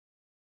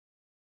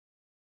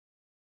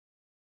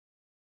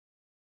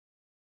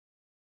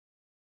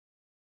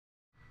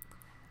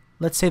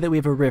Let's say that we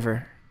have a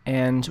river,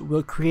 and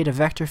we'll create a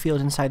vector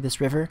field inside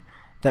this river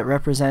that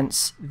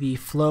represents the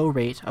flow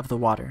rate of the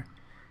water.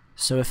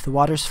 So if the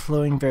water's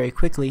flowing very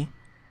quickly,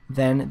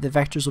 then the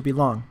vectors will be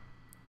long.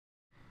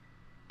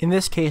 In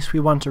this case,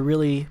 we want a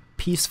really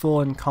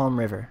peaceful and calm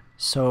river,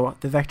 so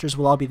the vectors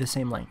will all be the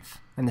same length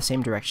and the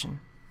same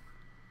direction.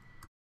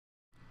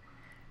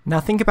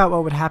 Now think about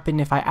what would happen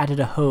if I added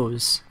a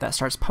hose that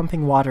starts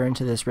pumping water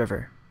into this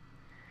river.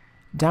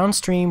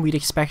 Downstream, we'd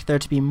expect there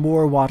to be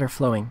more water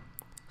flowing,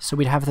 so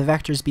we'd have the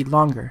vectors be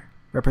longer,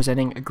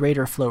 representing a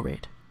greater flow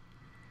rate.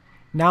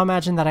 Now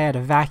imagine that I had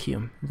a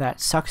vacuum that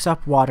sucks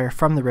up water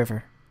from the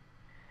river.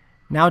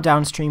 Now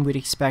downstream, we'd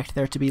expect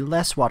there to be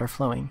less water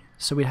flowing,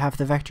 so we'd have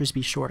the vectors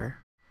be shorter.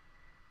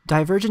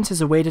 Divergence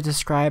is a way to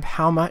describe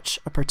how much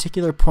a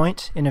particular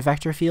point in a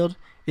vector field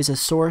is a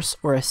source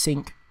or a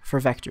sink for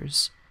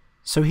vectors.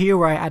 So here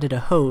where I added a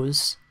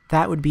hose,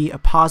 that would be a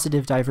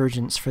positive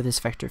divergence for this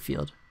vector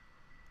field.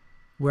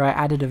 Where I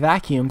added a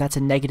vacuum, that's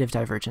a negative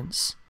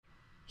divergence.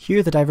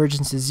 Here the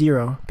divergence is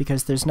 0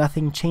 because there's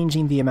nothing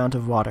changing the amount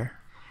of water.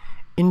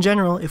 In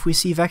general, if we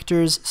see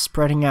vectors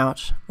spreading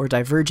out or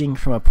diverging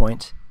from a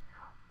point,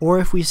 or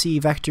if we see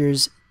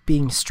vectors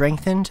being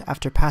strengthened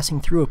after passing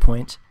through a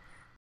point,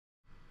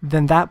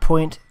 then that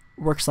point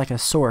works like a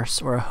source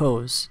or a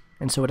hose,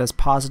 and so it has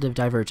positive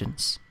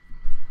divergence.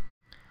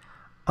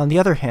 On the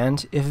other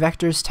hand, if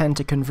vectors tend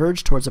to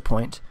converge towards a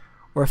point,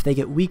 or if they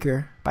get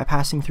weaker by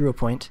passing through a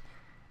point,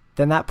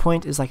 then that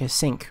point is like a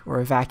sink or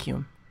a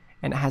vacuum,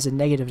 and it has a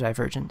negative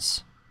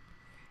divergence.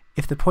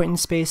 If the point in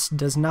space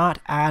does not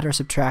add or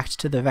subtract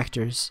to the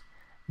vectors,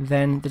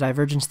 then the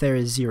divergence there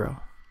is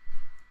 0.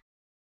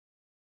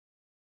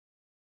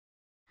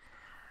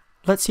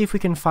 Let's see if we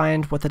can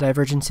find what the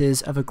divergence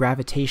is of a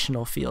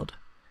gravitational field.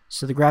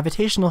 So the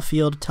gravitational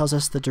field tells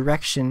us the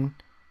direction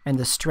and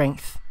the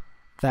strength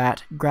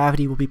that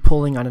gravity will be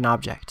pulling on an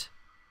object.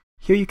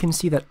 Here you can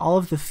see that all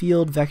of the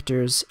field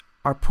vectors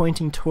are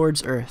pointing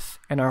towards Earth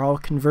and are all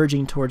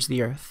converging towards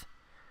the Earth.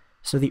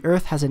 So the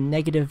Earth has a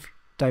negative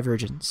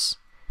divergence.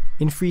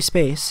 In free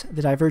space,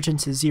 the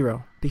divergence is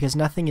 0 because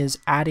nothing is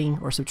adding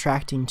or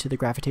subtracting to the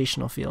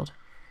gravitational field.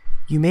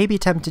 You may be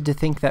tempted to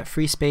think that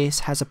free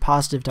space has a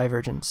positive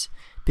divergence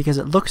because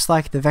it looks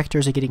like the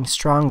vectors are getting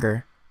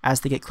stronger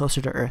as they get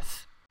closer to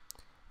Earth.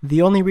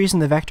 The only reason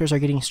the vectors are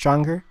getting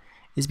stronger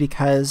is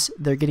because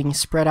they're getting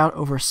spread out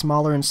over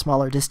smaller and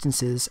smaller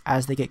distances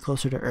as they get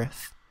closer to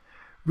Earth.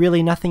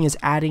 Really, nothing is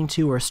adding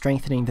to or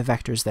strengthening the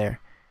vectors there,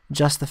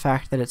 just the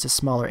fact that it's a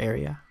smaller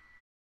area.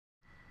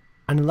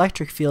 An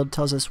electric field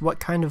tells us what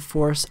kind of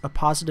force a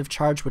positive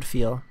charge would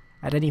feel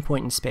at any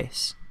point in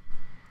space.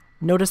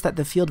 Notice that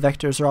the field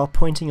vectors are all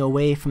pointing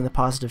away from the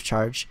positive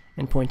charge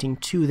and pointing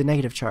to the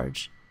negative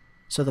charge.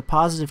 So the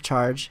positive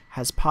charge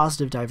has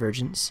positive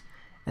divergence,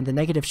 and the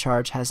negative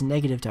charge has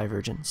negative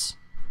divergence.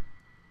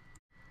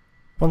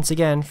 Once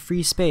again,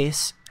 free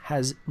space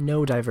has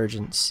no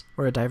divergence,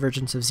 or a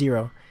divergence of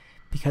 0,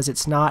 because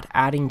it's not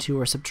adding to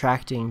or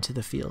subtracting to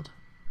the field.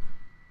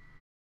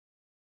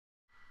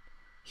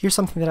 Here's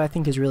something that I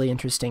think is really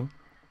interesting.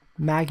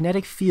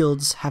 Magnetic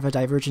fields have a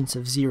divergence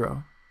of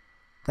 0.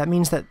 That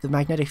means that the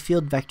magnetic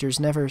field vectors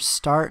never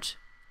start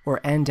or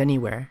end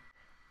anywhere.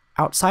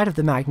 Outside of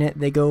the magnet,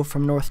 they go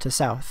from north to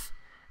south,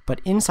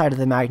 but inside of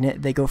the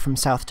magnet, they go from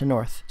south to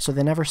north, so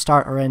they never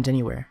start or end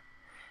anywhere.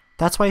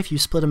 That's why if you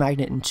split a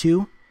magnet in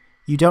two,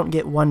 you don't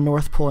get one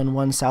north pole and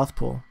one south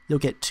pole. You'll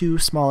get two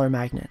smaller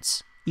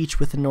magnets, each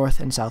with a north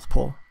and south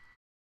pole.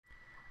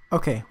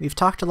 Okay, we've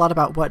talked a lot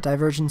about what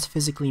divergence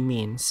physically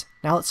means.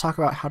 Now let's talk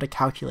about how to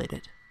calculate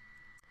it.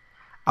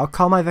 I'll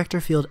call my vector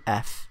field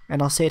f,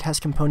 and I'll say it has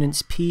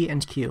components p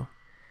and q.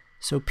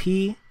 So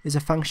p is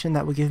a function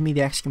that will give me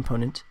the x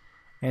component,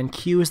 and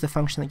q is the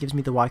function that gives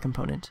me the y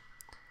component.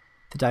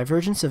 The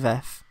divergence of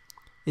f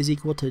is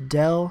equal to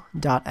del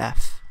dot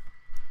f.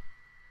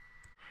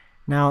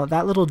 Now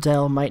that little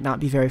del might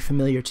not be very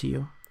familiar to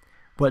you.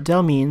 What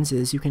del means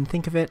is you can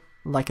think of it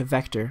like a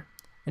vector,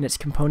 and its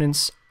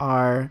components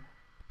are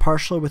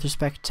partial with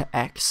respect to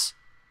x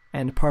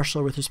and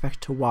partial with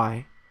respect to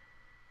y.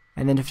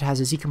 And then if it has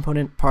a z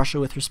component, partial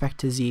with respect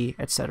to z,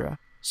 etc.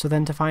 So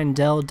then to find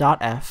del dot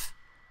f,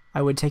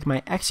 I would take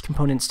my x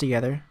components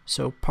together,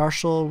 so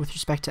partial with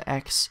respect to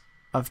x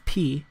of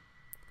p,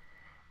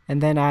 and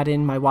then add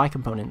in my y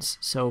components,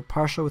 so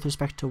partial with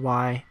respect to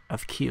y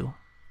of q.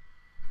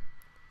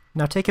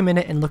 Now take a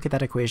minute and look at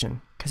that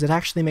equation, because it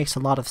actually makes a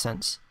lot of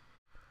sense.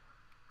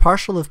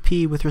 Partial of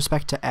p with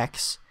respect to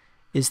x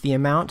is the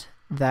amount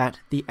that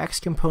the x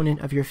component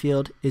of your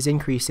field is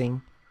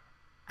increasing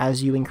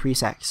as you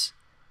increase x.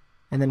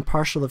 And then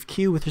partial of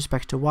q with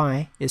respect to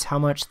y is how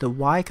much the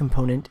y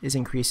component is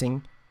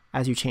increasing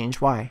as you change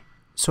y.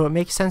 So it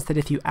makes sense that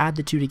if you add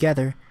the two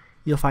together,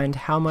 you'll find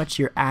how much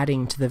you're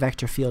adding to the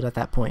vector field at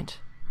that point.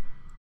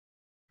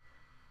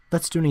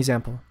 Let's do an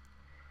example.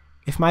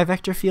 If my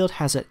vector field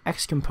has an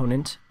x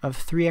component of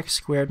 3x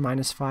squared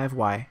minus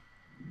 5y,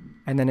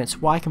 and then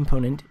its y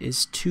component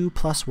is 2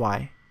 plus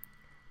y,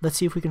 let's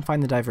see if we can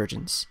find the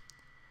divergence.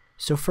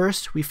 So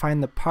first we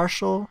find the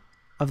partial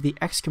of the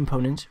x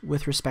component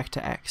with respect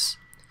to x.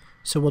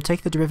 So we'll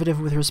take the derivative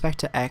with respect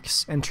to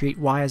x and treat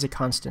y as a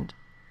constant.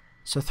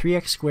 So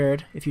 3x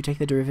squared, if you take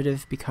the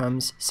derivative,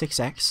 becomes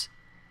 6x,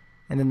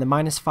 and then the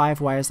minus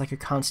 5y is like a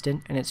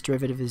constant and its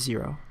derivative is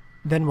 0.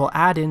 Then we'll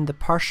add in the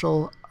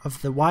partial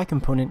of the y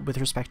component with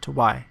respect to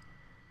y.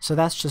 So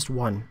that's just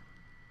 1.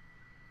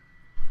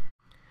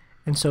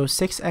 And so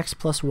 6x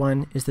plus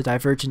 1 is the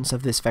divergence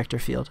of this vector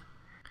field.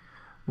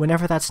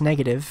 Whenever that's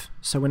negative,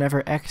 so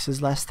whenever x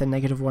is less than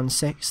negative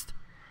 1/6,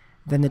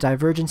 then the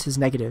divergence is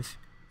negative,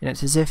 and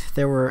it's as if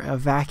there were a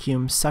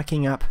vacuum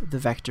sucking up the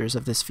vectors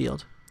of this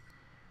field.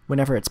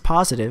 Whenever it's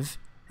positive,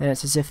 then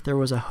it's as if there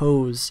was a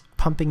hose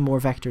pumping more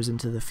vectors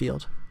into the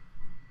field.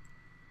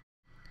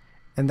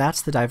 And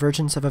that's the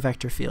divergence of a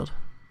vector field.